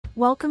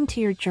Welcome to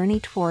your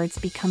journey towards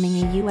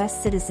becoming a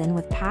U.S. citizen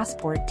with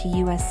passport to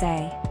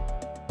USA.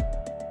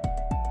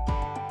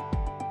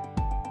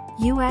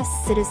 U.S.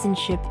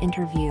 Citizenship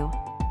Interview.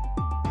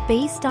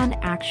 Based on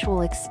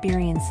actual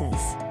experiences.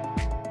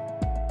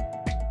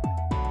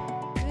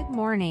 Good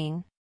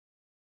morning.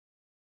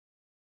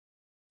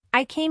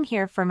 I came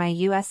here for my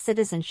U.S.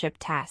 citizenship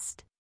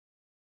test.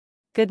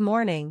 Good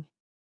morning.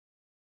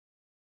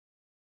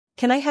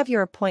 Can I have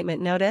your appointment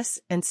notice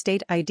and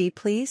state ID,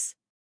 please?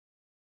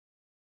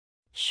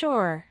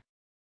 Sure.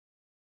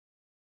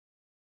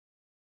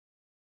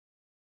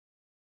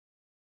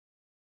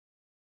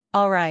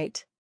 All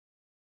right.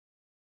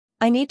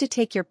 I need to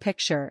take your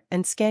picture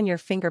and scan your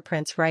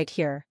fingerprints right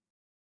here.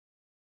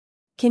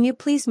 Can you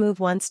please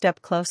move one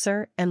step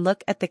closer and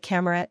look at the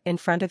camera in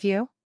front of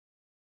you?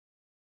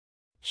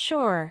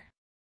 Sure.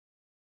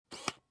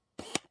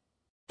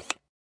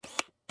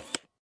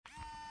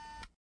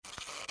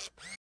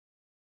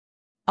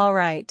 All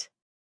right.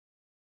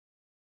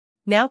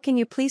 Now can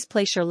you please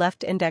place your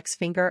left index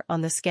finger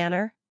on the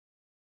scanner?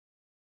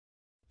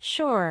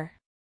 Sure.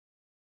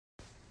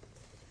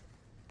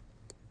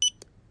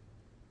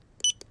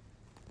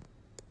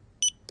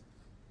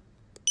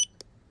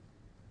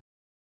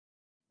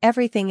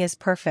 Everything is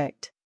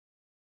perfect.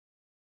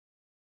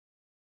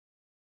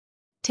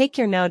 Take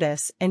your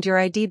notice and your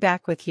ID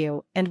back with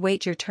you and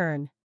wait your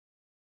turn.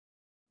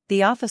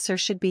 The officer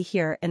should be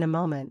here in a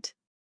moment.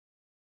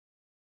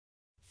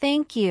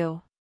 Thank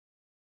you.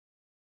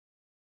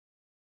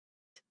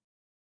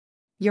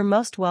 You're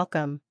most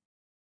welcome.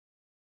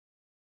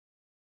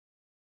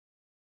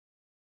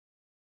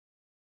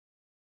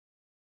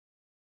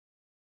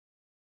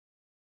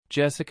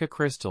 Jessica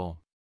Crystal.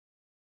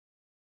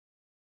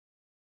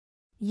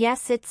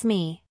 Yes, it's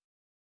me.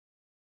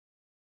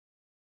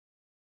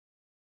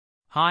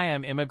 Hi,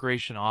 I'm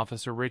Immigration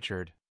Officer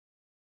Richard.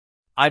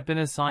 I've been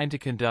assigned to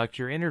conduct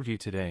your interview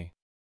today.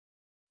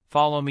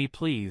 Follow me,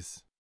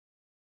 please.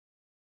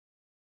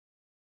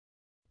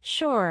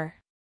 Sure.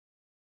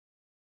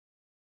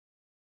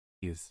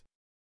 Please.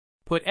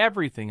 Put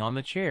everything on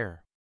the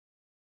chair.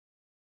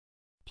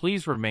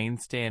 Please remain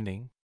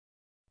standing.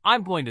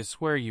 I'm going to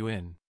swear you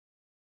in.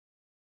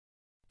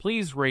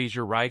 Please raise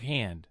your right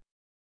hand.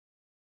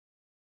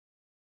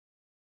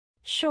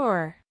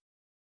 Sure.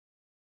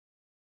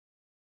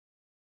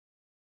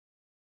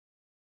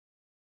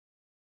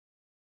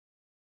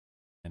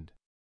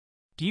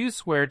 Do you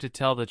swear to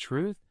tell the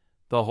truth,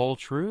 the whole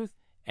truth,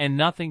 and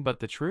nothing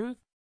but the truth?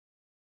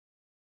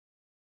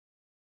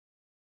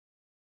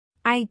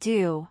 I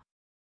do.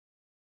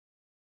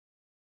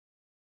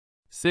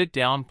 Sit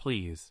down,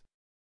 please.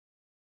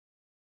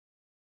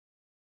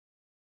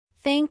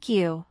 Thank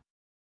you.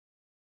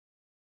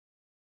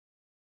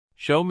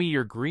 Show me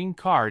your green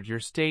card, your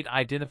state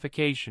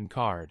identification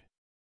card,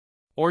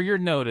 or your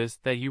notice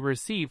that you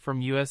received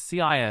from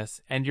USCIS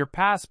and your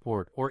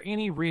passport or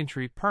any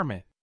reentry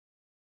permit.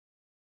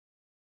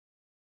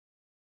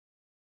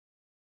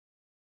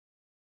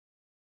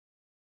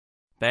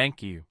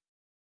 Thank you.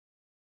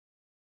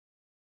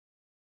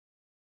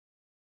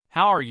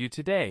 How are you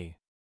today?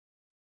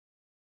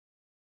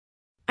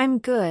 I'm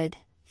good,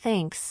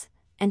 thanks.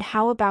 And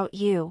how about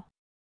you?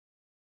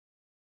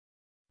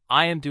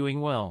 I am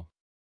doing well.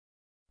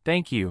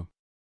 Thank you.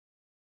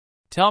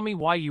 Tell me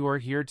why you are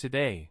here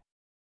today.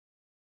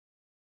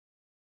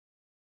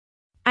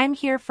 I'm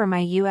here for my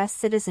U.S.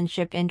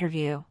 citizenship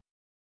interview.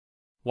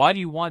 Why do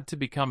you want to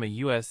become a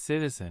U.S.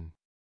 citizen?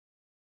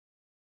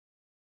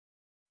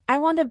 I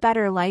want a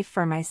better life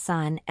for my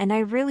son, and I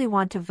really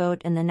want to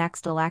vote in the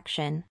next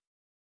election.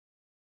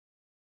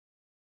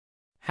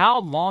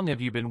 How long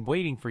have you been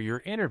waiting for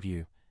your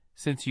interview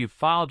since you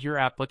filed your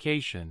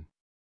application?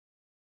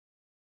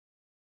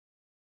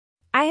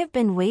 I have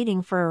been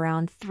waiting for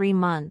around 3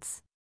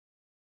 months.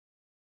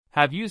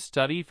 Have you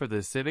studied for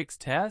the civics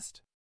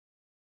test?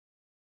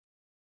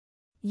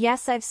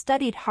 Yes, I've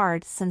studied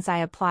hard since I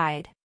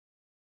applied.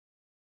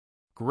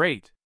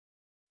 Great.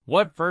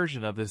 What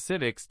version of the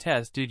civics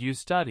test did you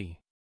study?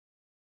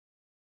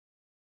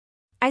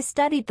 I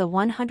studied the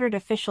 100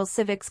 Official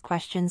Civics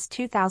Questions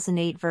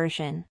 2008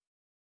 version.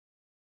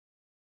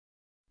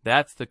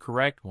 That's the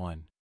correct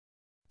one.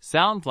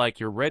 Sounds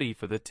like you're ready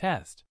for the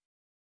test.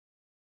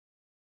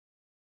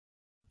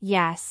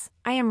 Yes,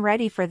 I am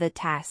ready for the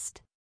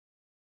test.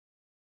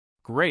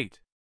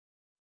 Great.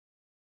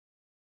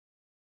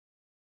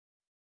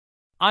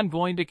 I'm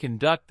going to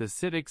conduct the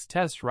civics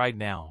test right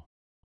now.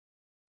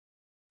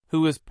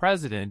 Who was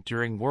president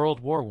during World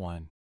War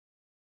I?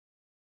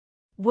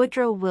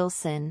 Woodrow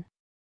Wilson.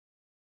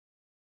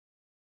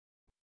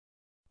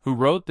 Who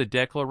wrote the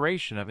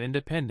Declaration of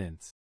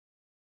Independence?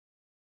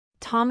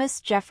 Thomas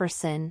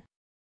Jefferson.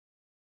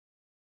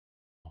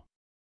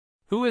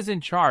 Who is in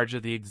charge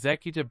of the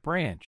executive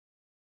branch?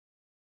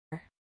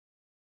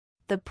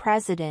 The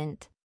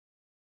President.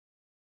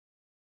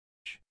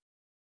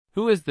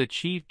 Who is the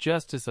Chief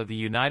Justice of the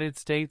United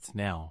States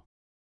now?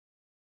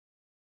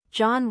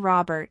 John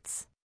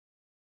Roberts.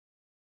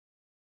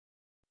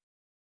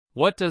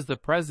 What does the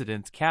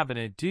President's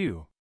cabinet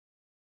do?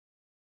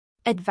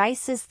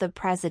 Advises the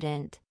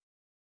president.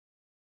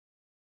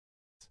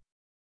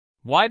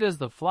 Why does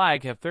the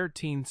flag have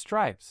 13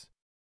 stripes?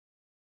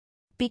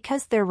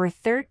 Because there were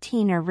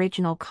 13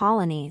 original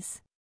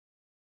colonies.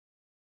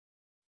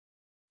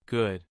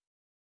 Good.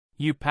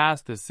 You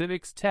passed the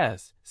civics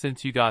test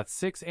since you got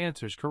 6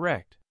 answers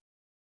correct.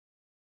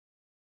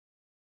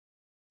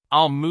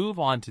 I'll move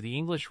on to the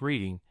English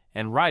reading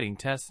and writing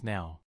tests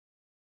now.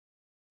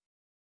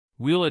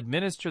 We'll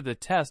administer the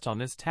test on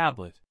this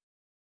tablet.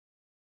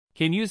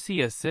 Can you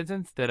see a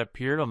sentence that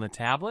appeared on the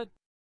tablet?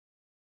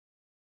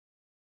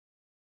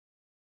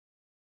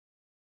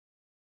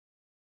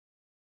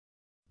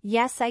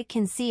 Yes, I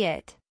can see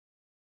it.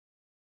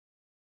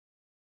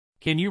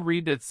 Can you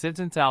read that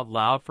sentence out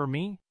loud for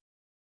me?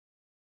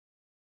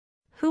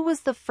 Who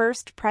was the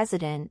first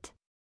president?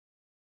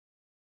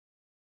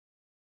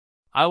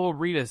 I will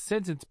read a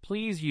sentence.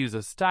 Please use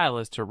a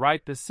stylus to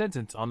write the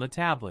sentence on the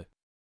tablet.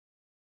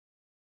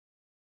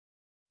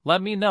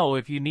 Let me know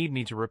if you need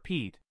me to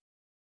repeat.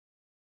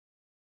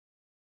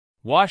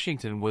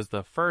 Washington was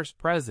the first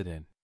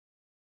president.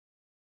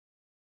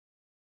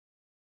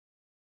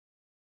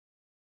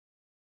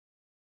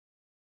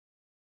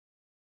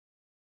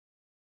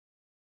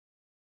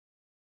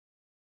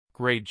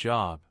 Great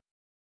job.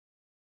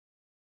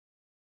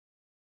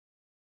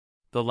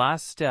 The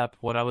last step,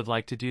 what I would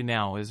like to do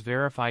now is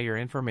verify your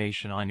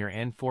information on your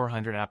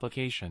N-400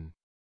 application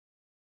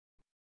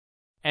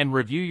and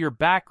review your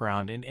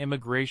background and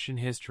immigration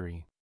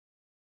history.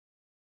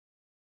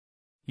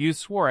 You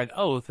swore an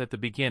oath at the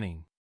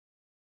beginning.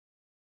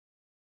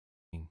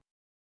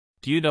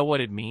 Do you know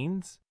what it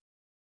means?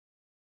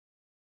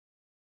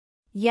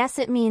 Yes,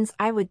 it means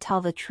I would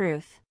tell the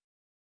truth.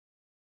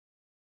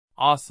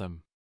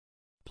 Awesome.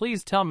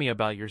 Please tell me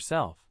about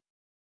yourself.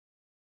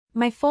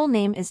 My full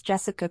name is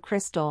Jessica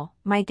Crystal.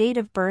 My date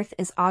of birth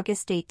is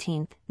August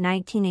 18,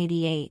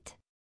 1988.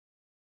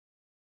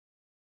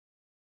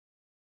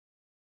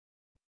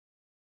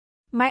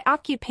 My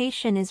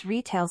occupation is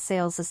retail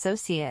sales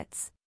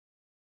associates.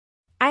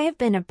 I have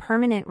been a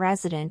permanent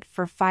resident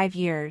for 5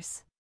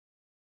 years.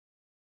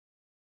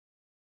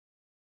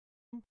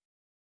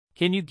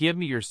 Can you give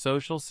me your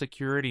social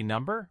security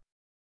number?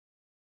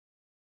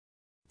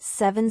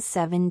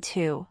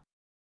 772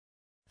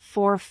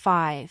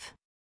 45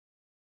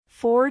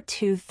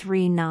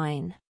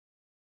 4239.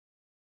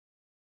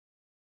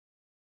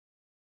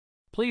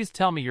 Please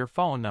tell me your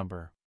phone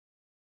number.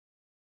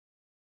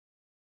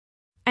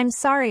 I'm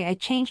sorry, I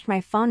changed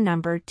my phone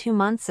number 2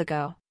 months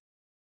ago.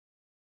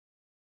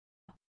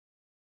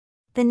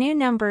 The new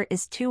number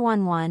is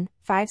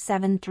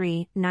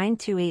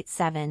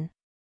 211-573-9287.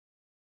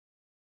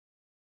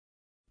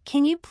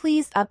 Can you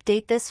please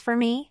update this for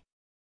me?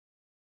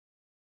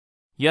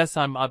 Yes,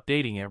 I'm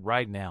updating it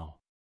right now.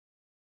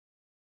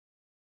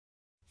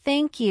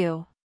 Thank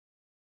you.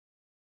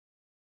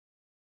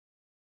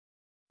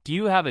 Do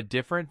you have a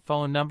different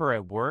phone number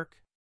at work?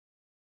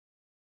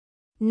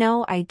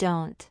 No, I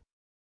don't.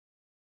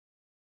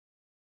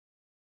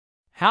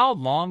 How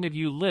long have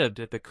you lived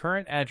at the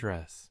current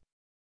address?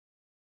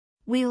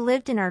 We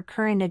lived in our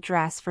current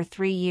address for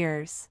 3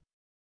 years.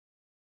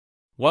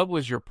 What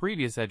was your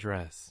previous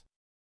address?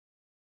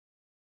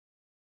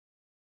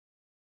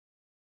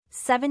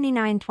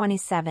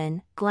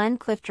 7927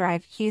 Glencliff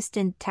Drive,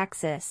 Houston,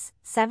 Texas,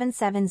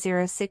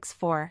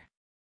 77064.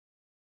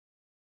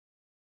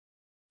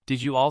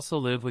 Did you also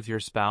live with your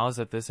spouse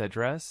at this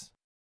address?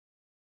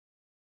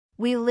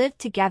 We lived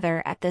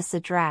together at this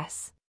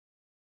address.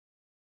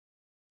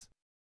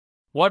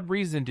 What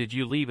reason did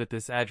you leave at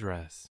this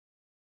address?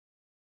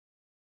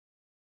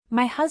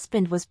 My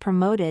husband was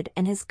promoted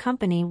and his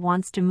company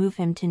wants to move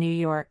him to New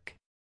York.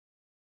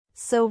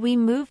 So we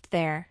moved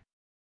there.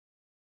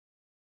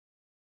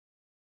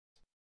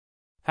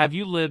 Have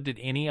you lived at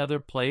any other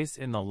place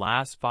in the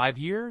last 5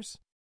 years?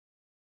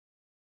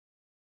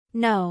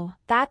 No,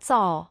 that's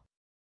all.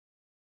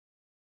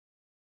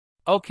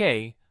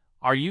 Okay,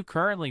 are you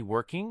currently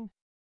working?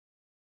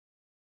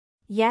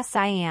 Yes,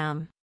 I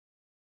am.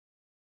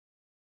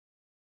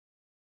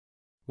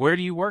 Where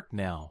do you work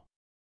now?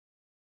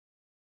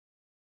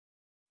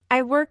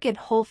 I work at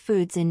Whole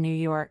Foods in New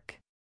York.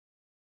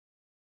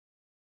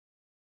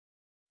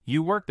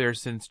 You worked there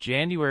since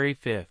January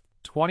 5th,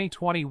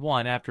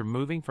 2021 after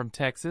moving from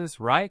Texas,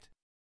 right?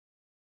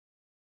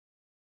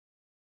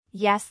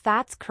 Yes,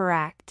 that's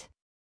correct.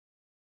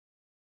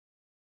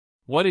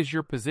 What is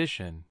your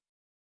position?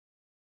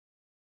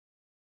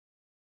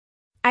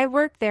 I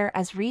work there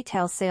as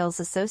retail sales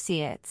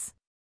associates.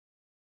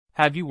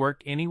 Have you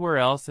worked anywhere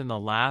else in the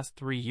last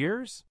 3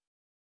 years?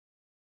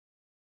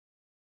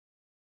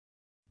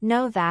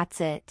 No, that's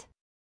it.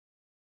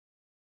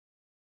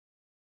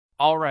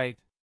 All right.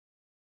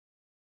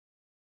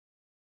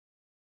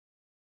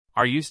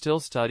 Are you still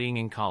studying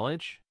in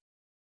college?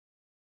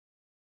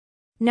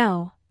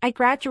 No, I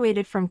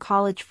graduated from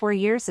college 4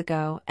 years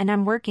ago and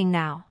I'm working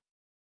now.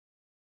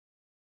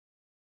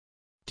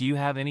 Do you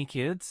have any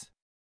kids?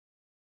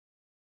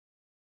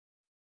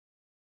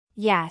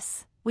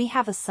 Yes, we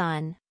have a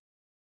son.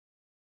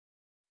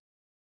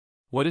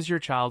 What is your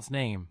child's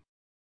name?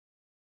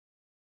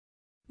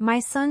 My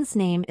son's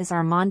name is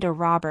Armando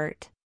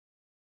Robert.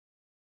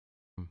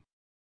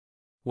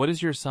 What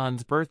is your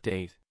son's birth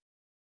date?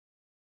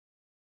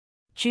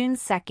 June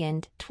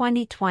 2nd,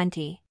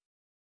 2020.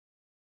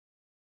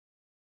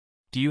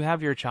 Do you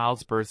have your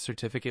child's birth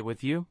certificate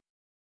with you?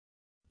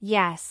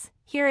 Yes,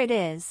 here it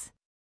is.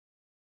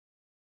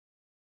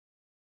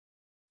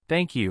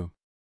 Thank you.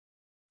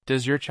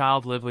 Does your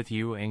child live with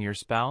you and your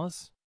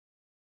spouse?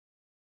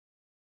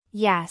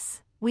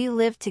 Yes, we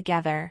live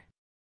together.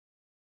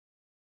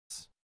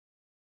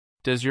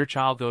 Does your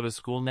child go to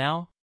school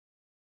now?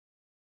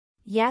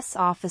 Yes,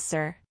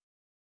 officer.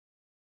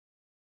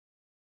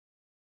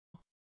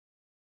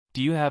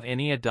 Do you have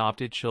any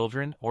adopted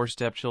children or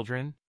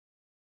stepchildren?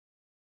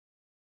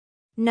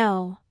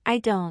 No, I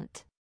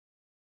don't.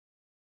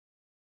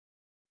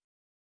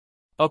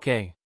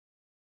 Okay.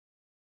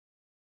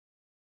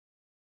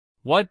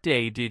 What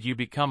day did you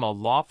become a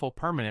lawful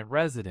permanent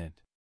resident?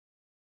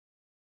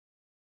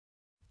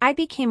 I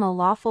became a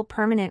lawful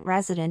permanent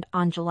resident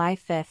on July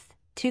 5th,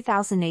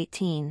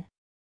 2018.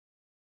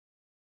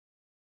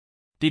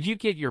 Did you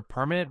get your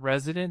permanent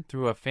resident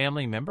through a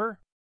family member?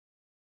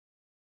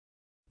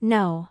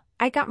 No,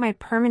 I got my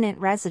permanent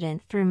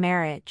resident through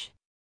marriage.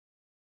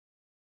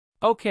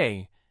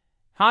 Okay.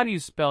 How do you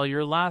spell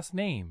your last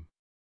name?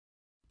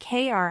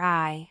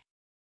 Kristel.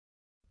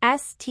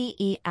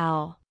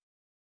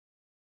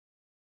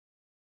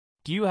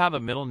 Do you have a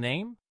middle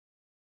name?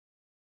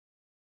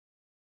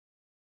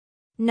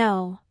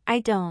 No, I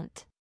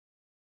don't.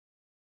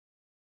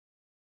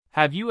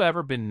 Have you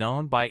ever been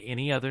known by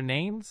any other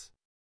names?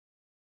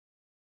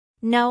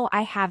 No,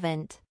 I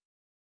haven't.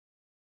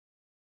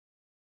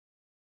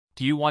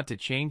 Do you want to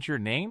change your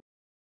name?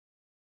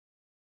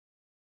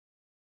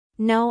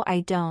 No,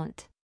 I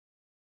don't.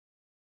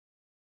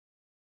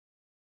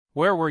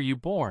 Where were you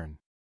born?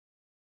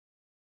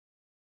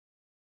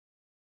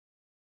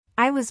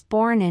 I was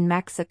born in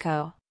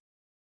Mexico.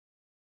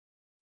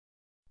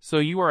 So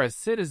you are a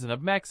citizen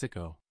of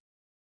Mexico.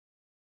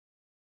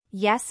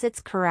 Yes,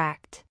 it's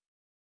correct.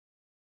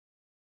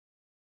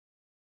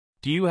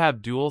 Do you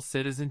have dual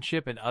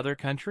citizenship in other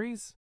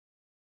countries?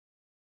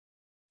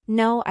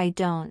 No, I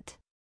don't.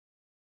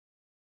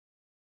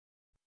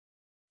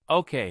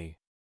 Okay.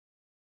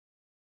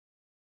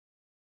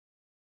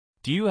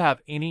 Do you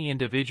have any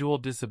individual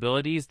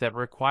disabilities that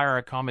require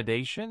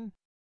accommodation?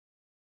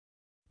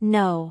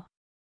 No.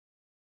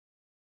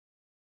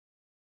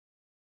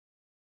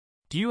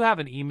 Do you have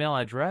an email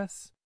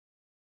address?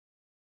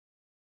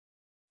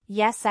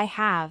 Yes, I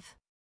have.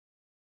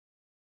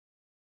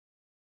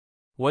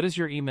 What is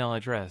your email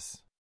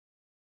address?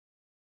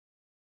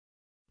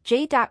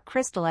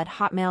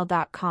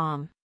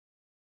 j.crystal@hotmail.com.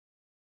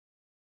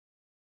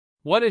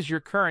 What is your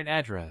current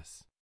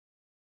address?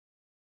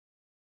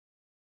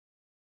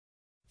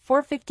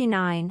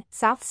 459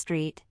 South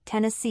Street,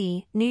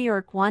 Tennessee, New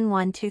York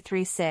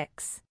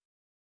 11236.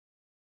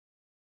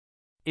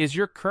 Is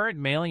your current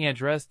mailing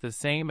address the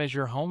same as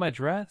your home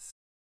address?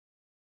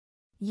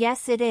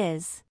 Yes, it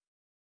is.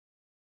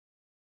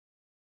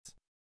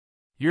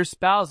 Your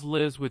spouse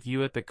lives with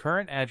you at the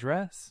current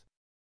address?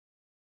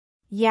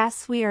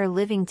 Yes, we are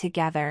living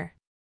together.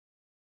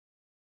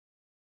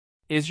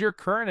 Is your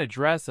current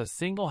address a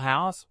single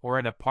house or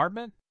an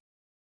apartment?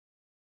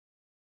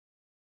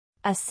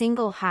 A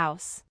single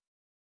house.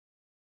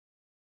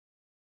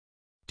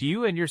 Do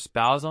you and your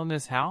spouse own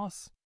this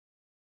house?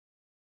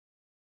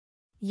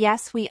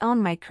 Yes, we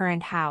own my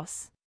current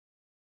house.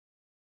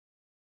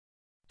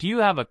 Do you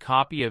have a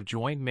copy of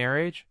joint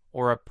marriage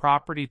or a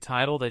property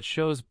title that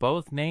shows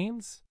both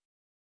names?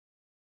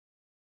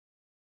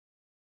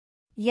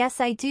 Yes,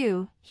 I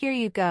do. Here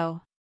you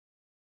go.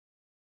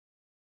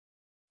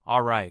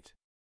 All right.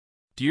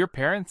 Do your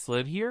parents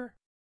live here?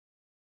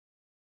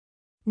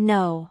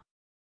 No.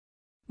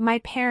 My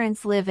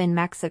parents live in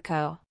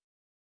Mexico.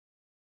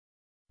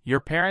 Your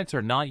parents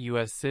are not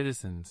U.S.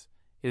 citizens,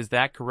 is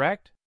that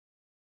correct?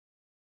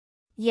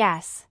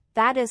 Yes,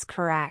 that is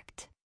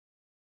correct.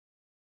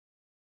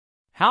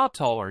 How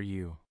tall are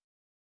you?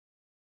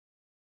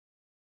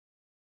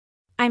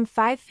 I'm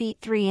 5 feet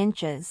 3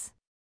 inches.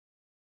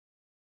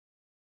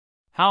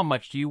 How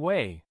much do you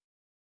weigh?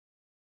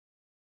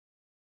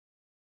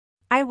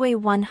 I weigh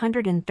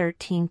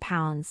 113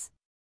 pounds.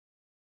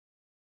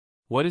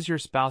 What is your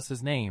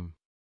spouse's name?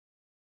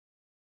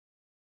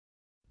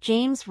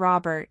 James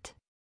Robert.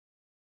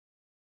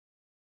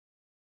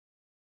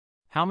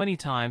 How many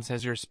times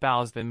has your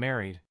spouse been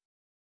married?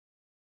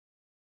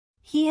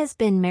 He has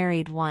been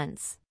married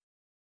once.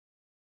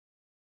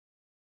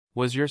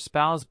 Was your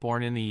spouse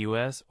born in the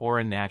U.S. or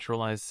a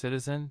naturalized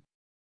citizen?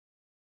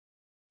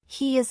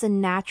 He is a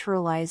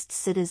naturalized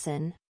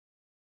citizen.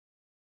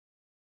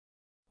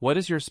 What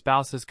is your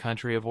spouse's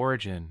country of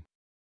origin?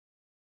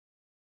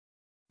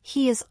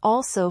 He is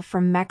also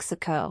from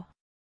Mexico.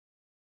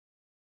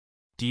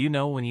 Do you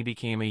know when he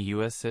became a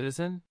U.S.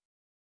 citizen?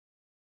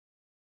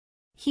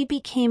 He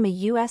became a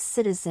U.S.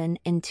 citizen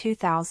in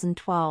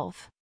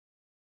 2012.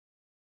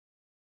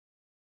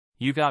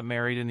 You got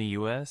married in the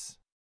U.S.?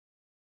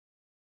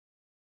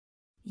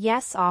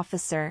 Yes,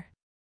 officer.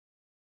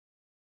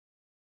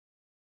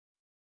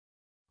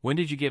 When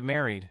did you get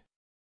married?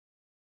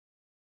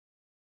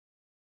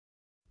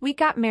 We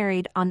got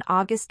married on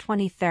August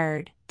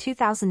 23,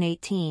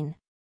 2018.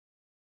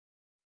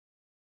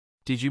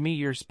 Did you meet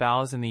your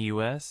spouse in the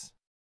U.S.?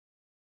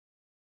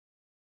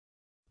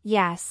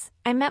 Yes,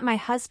 I met my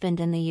husband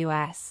in the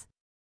U.S.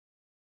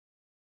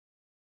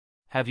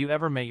 Have you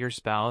ever met your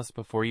spouse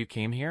before you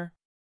came here?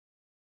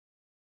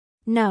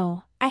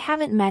 No, I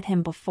haven't met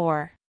him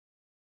before.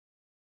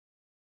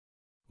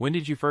 When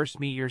did you first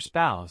meet your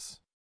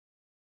spouse?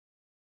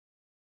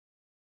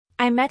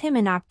 I met him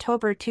in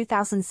October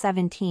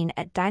 2017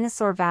 at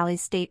Dinosaur Valley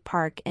State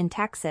Park in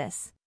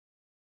Texas.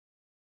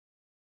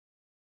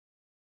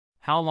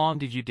 How long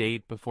did you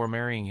date before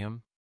marrying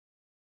him?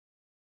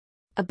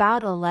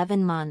 About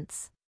 11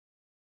 months.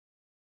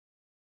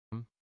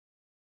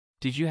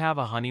 Did you have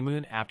a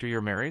honeymoon after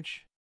your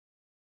marriage?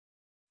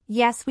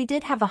 Yes, we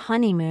did have a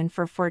honeymoon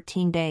for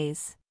 14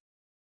 days.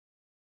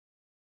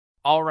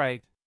 All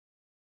right.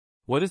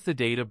 What is the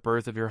date of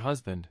birth of your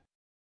husband?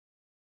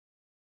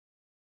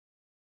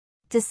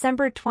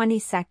 December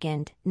 22,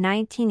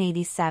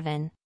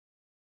 1987.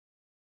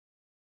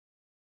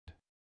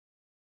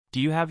 Do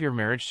you have your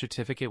marriage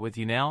certificate with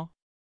you now?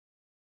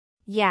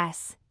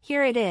 Yes,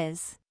 here it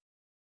is.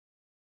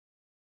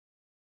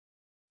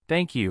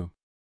 Thank you.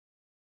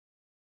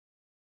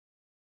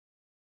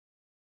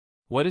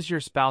 What is your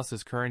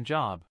spouse's current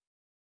job?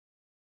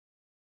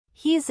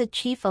 He is a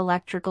chief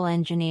electrical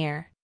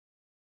engineer.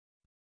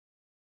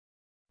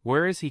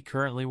 Where is he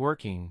currently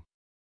working?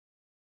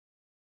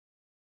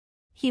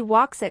 He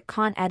walks at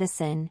Con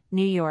Edison,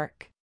 New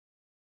York.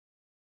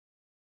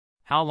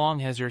 How long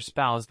has your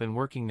spouse been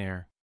working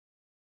there?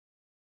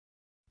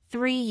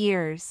 3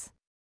 years.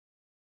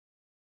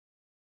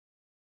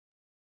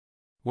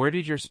 Where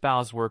did your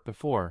spouse work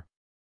before?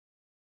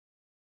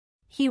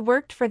 He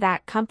worked for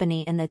that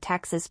company in the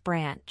Texas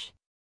branch.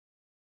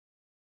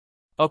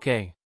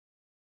 Okay.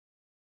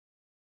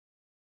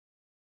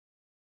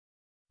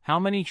 How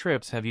many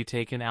trips have you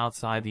taken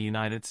outside the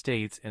United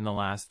States in the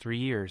last 3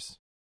 years?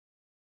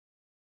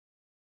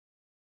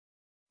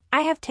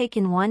 I have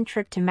taken 1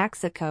 trip to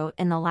Mexico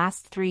in the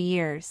last 3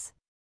 years.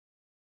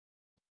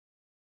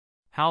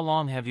 How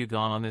long have you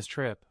gone on this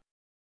trip?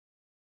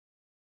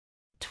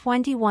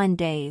 21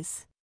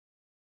 days.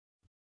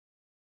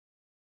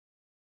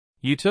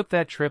 You took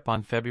that trip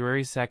on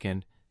February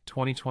 2nd,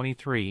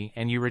 2023,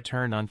 and you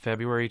returned on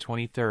February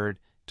 23rd,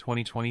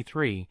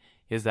 2023.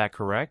 Is that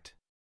correct?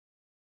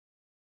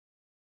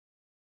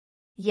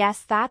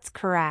 Yes, that's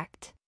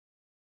correct.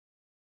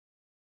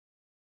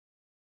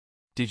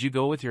 Did you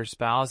go with your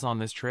spouse on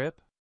this trip?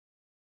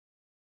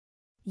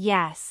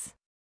 Yes.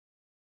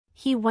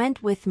 He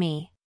went with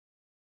me.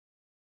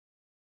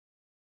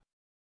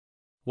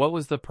 What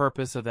was the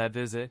purpose of that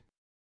visit?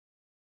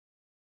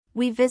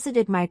 We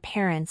visited my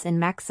parents in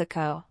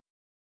Mexico.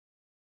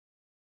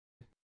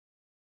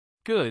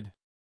 Good.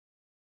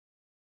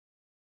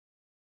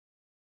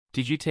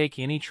 Did you take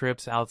any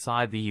trips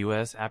outside the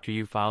U.S. after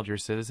you filed your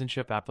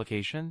citizenship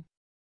application?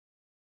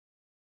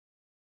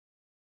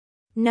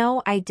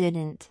 No, I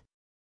didn't.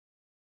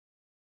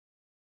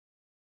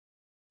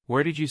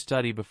 Where did you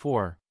study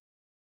before?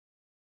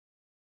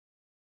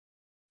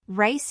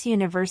 Rice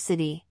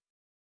University.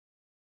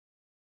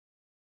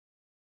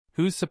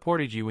 Who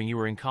supported you when you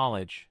were in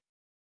college?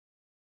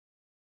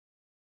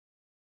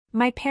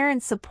 My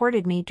parents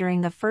supported me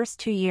during the first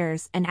 2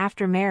 years, and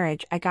after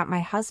marriage I got my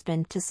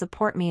husband to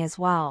support me as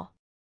well.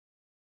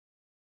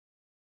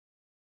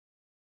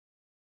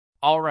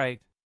 All right.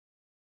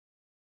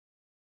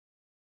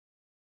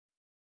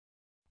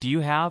 Do you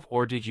have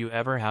or did you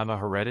ever have a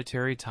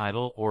hereditary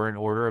title or an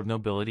order of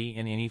nobility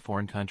in any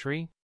foreign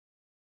country?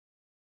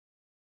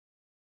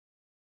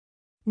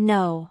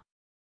 No.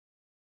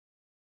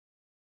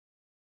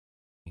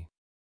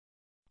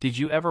 Did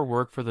you ever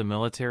work for the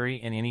military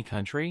in any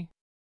country?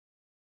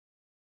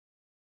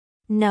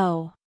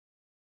 No.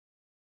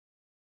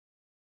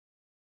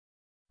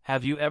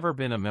 Have you ever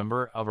been a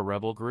member of a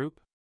rebel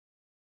group?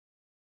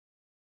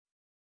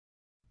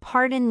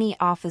 Pardon me,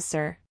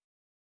 officer.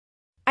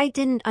 I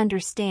didn't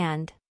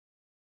understand.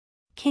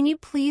 Can you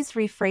please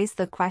rephrase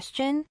the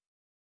question?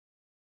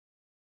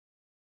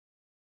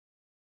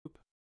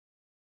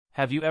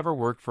 Have you ever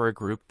worked for a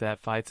group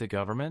that fights a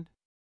government?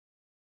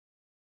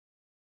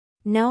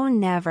 No,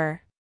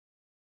 never.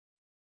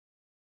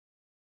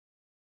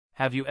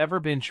 Have you ever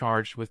been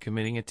charged with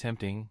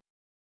attempting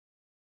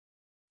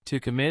to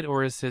commit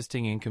or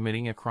assisting in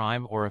committing a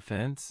crime or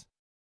offense?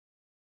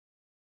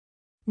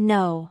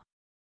 No.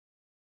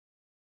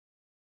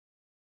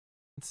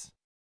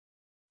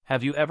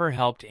 Have you ever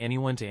helped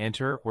anyone to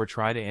enter or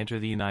try to enter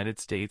the United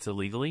States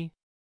illegally?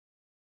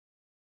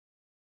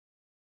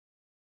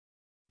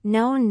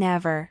 No,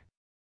 never.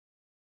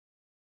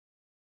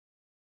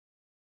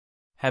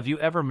 Have you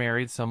ever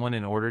married someone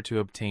in order to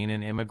obtain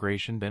an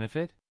immigration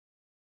benefit?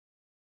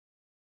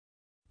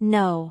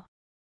 No.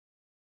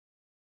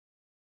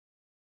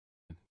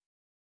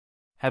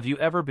 Have you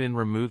ever been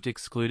removed,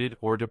 excluded,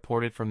 or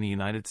deported from the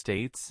United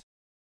States?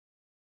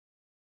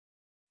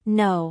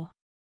 No.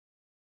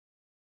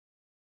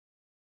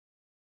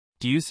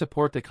 Do you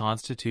support the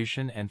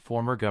Constitution and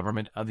former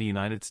government of the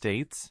United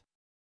States?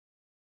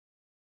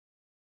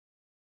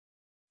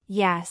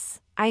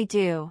 Yes, I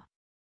do.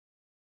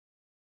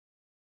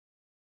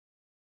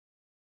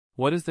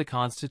 What is the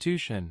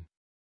Constitution?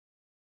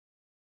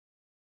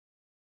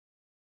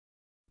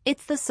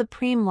 It's the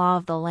supreme law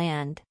of the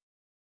land.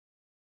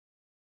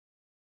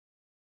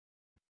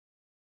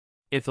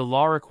 If the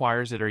law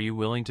requires it, are you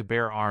willing to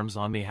bear arms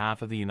on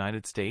behalf of the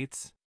United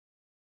States?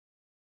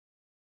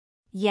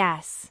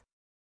 Yes.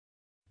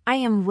 I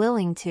am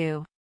willing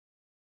to.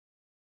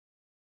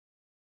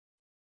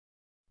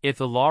 If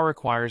the law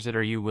requires it,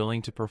 are you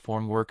willing to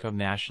perform work of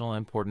national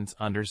importance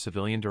under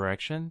civilian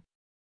direction?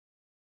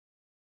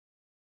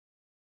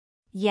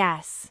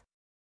 Yes.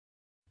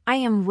 I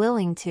am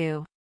willing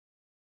to.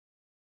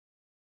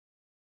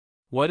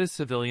 What is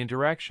civilian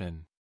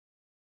direction?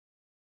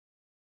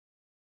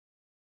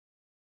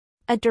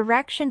 A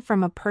direction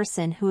from a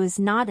person who is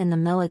not in the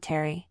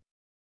military.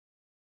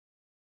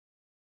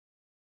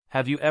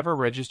 Have you ever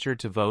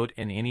registered to vote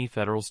in any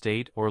federal,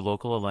 state, or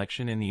local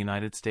election in the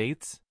United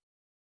States?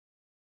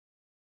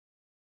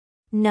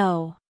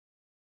 No.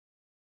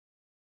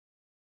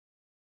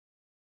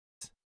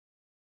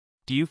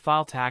 Do you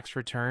file tax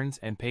returns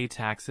and pay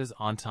taxes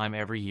on time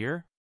every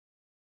year?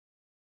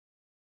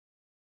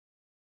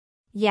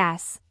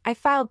 Yes, I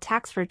filed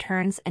tax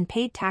returns and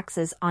paid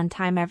taxes on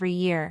time every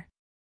year.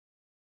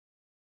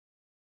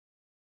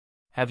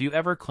 Have you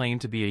ever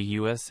claimed to be a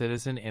U.S.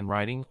 citizen in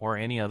writing or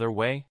any other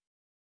way?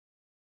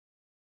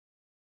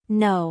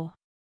 No.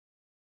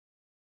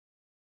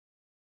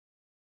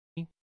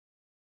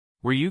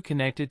 Were you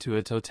connected to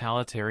a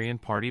totalitarian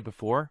party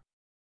before?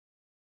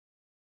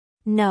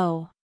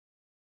 No.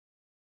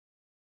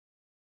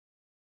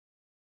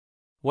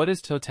 What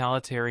is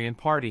totalitarian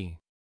party?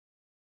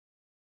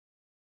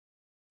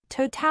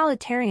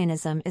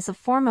 Totalitarianism is a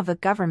form of a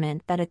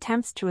government that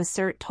attempts to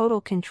assert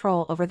total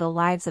control over the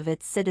lives of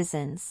its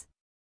citizens.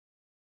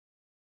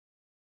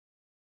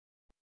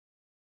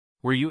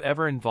 Were you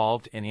ever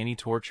involved in any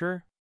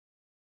torture?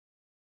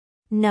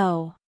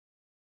 No.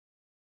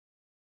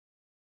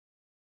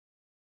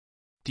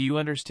 Do you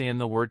understand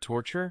the word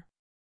torture?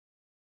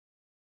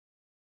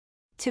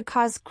 To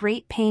cause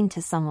great pain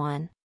to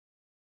someone.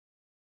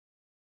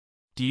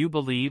 Do you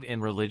believe in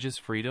religious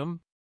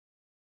freedom?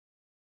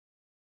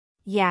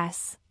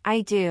 Yes, I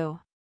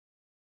do.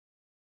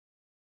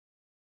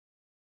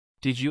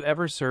 Did you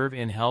ever serve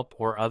in, help,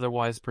 or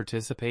otherwise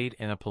participate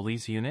in a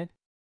police unit?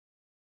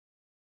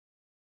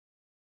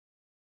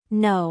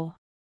 No.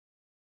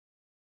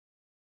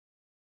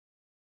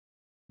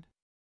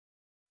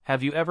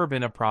 Have you ever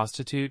been a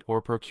prostitute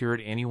or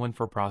procured anyone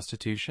for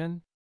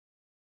prostitution?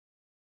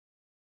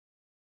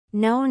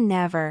 No,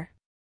 never.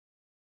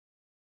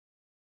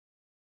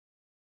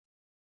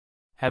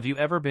 Have you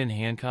ever been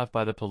handcuffed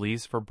by the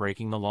police for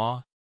breaking the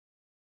law?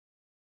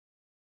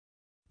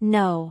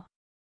 No.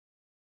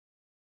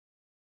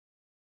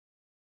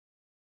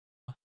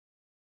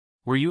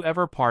 Were you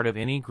ever part of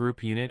any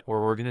group, unit,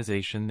 or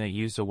organization that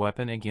used a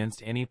weapon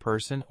against any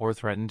person or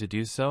threatened to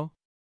do so?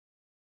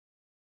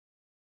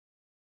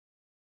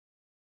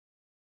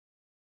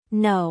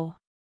 No.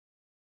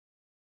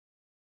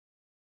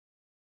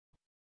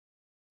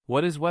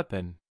 What is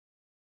weapon?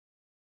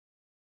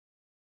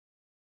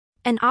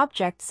 An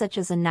object such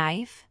as a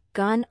knife,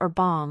 gun, or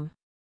bomb.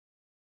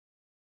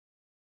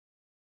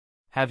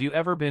 Have you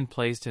ever been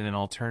placed in an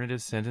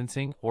alternative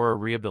sentencing or a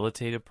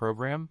rehabilitative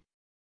program?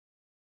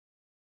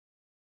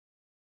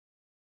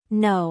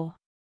 No.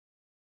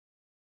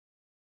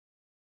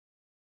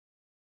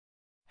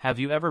 Have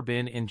you ever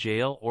been in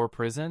jail or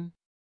prison?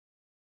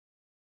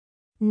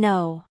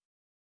 No.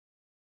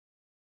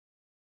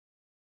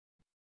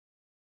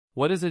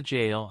 What is a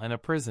jail and a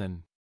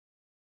prison?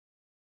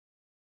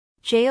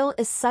 Jail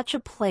is such a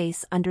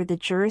place under the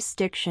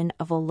jurisdiction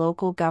of a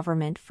local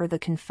government for the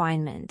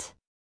confinement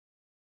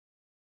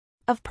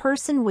of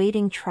person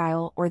waiting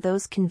trial or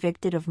those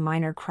convicted of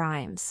minor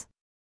crimes.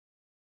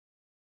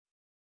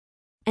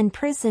 And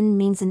prison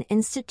means an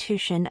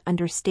institution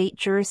under state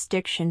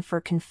jurisdiction for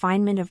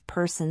confinement of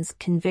persons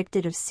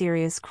convicted of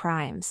serious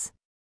crimes.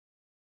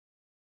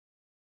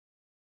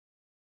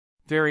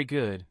 Very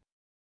good.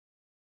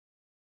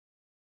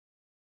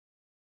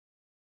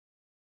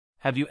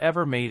 Have you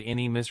ever made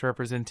any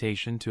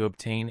misrepresentation to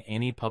obtain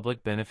any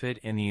public benefit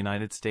in the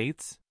United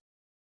States?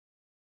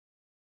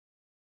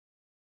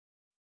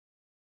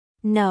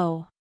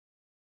 No.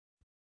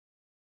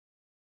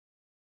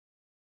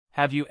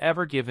 Have you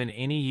ever given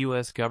any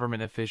U.S.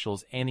 government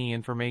officials any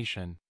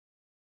information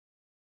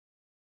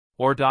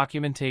or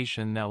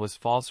documentation that was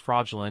false,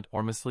 fraudulent,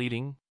 or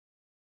misleading?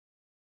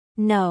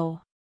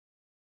 No.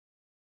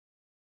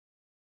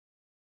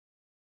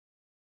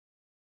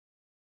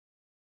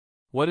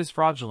 What is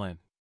fraudulent?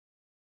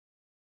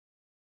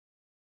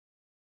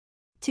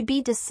 To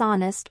be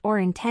dishonest or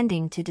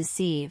intending to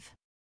deceive.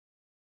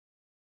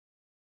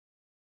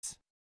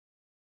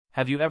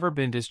 Have you ever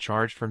been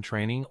discharged from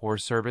training or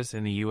service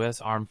in the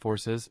U.S. Armed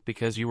Forces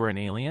because you were an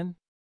alien?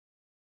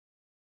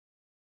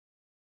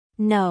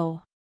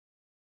 No.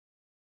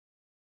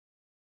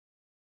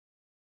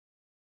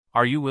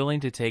 Are you willing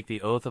to take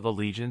the oath of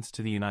allegiance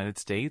to the United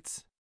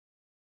States?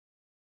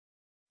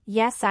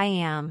 Yes, I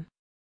am.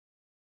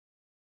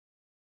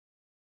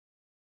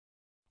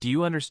 Do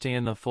you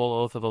understand the full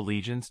oath of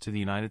allegiance to the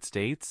United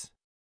States?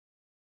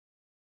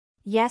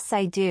 Yes,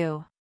 I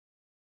do.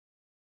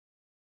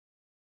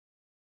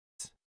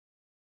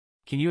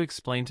 Can you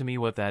explain to me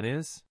what that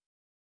is?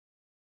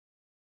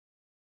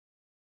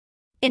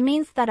 It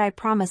means that I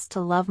promise to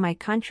love my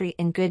country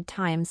in good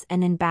times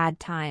and in bad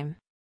time.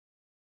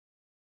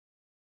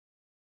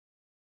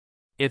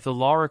 If the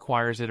law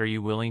requires it, are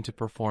you willing to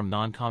perform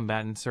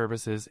non-combatant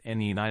services in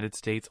the United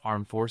States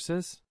Armed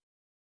Forces?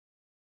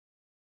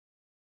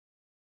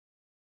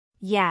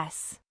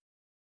 Yes.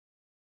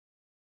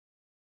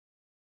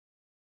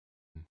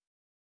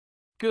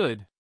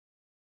 Good.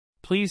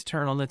 Please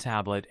turn on the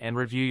tablet and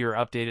review your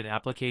updated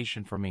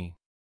application for me.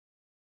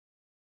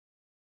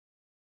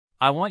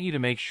 I want you to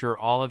make sure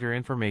all of your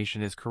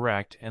information is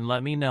correct and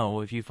let me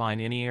know if you find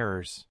any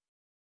errors.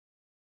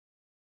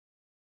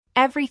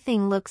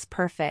 Everything looks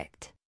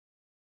perfect.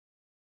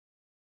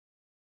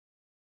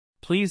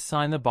 Please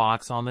sign the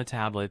box on the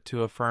tablet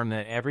to affirm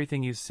that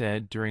everything you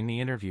said during the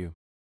interview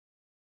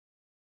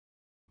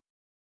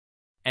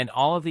and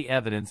all of the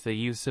evidence that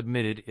you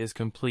submitted is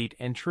complete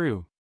and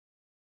true.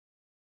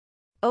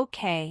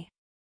 Okay.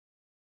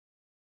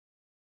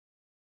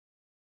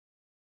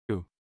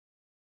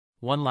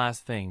 One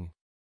last thing.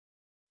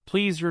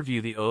 Please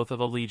review the Oath of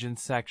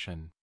Allegiance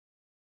section.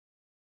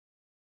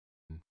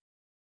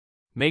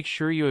 Make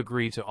sure you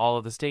agree to all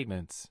of the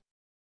statements.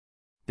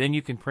 Then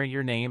you can print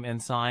your name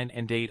and sign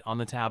and date on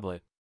the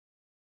tablet.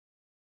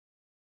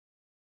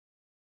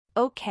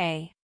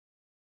 Okay.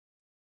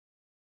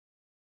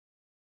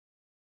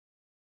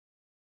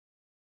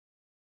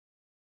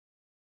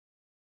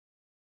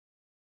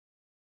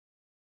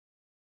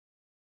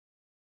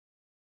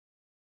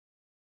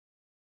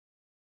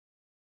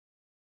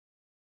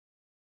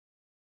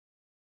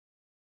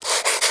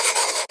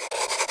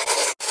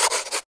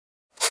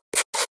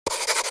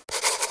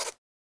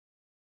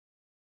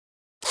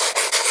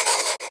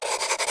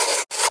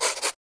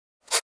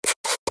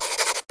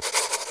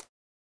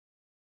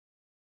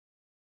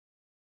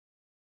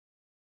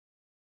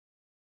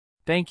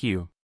 Thank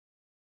you.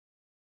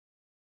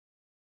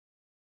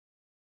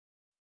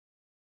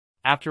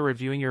 After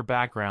reviewing your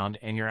background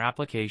and your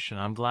application,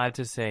 I'm glad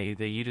to say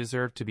that you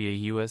deserve to be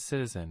a U.S.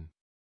 citizen.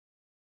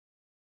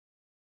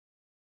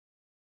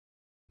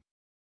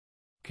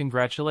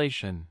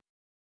 Congratulations.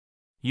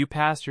 You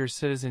passed your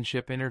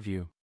citizenship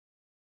interview.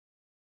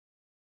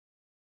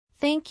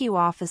 Thank you,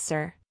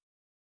 officer.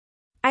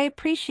 I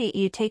appreciate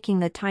you taking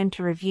the time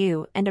to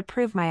review and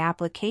approve my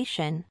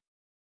application.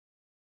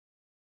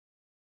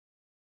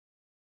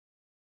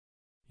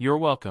 You're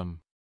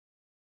welcome.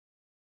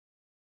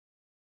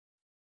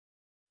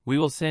 We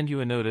will send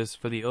you a notice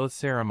for the oath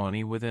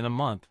ceremony within a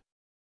month.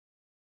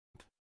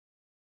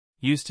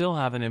 You still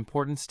have an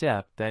important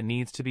step that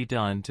needs to be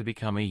done to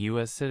become a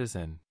U.S.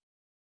 citizen.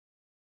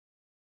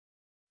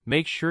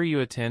 Make sure you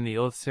attend the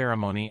oath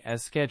ceremony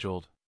as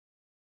scheduled.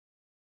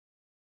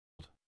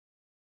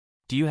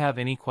 Do you have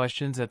any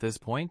questions at this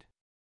point?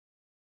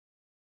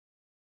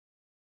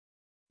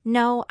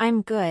 No,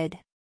 I'm good.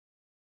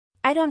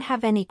 I don't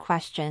have any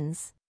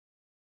questions.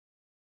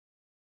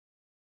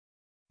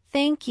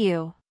 Thank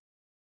you.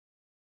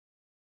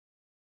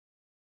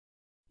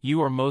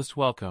 You are most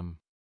welcome.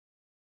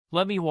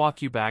 Let me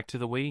walk you back to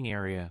the waiting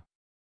area.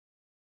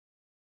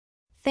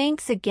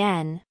 Thanks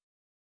again.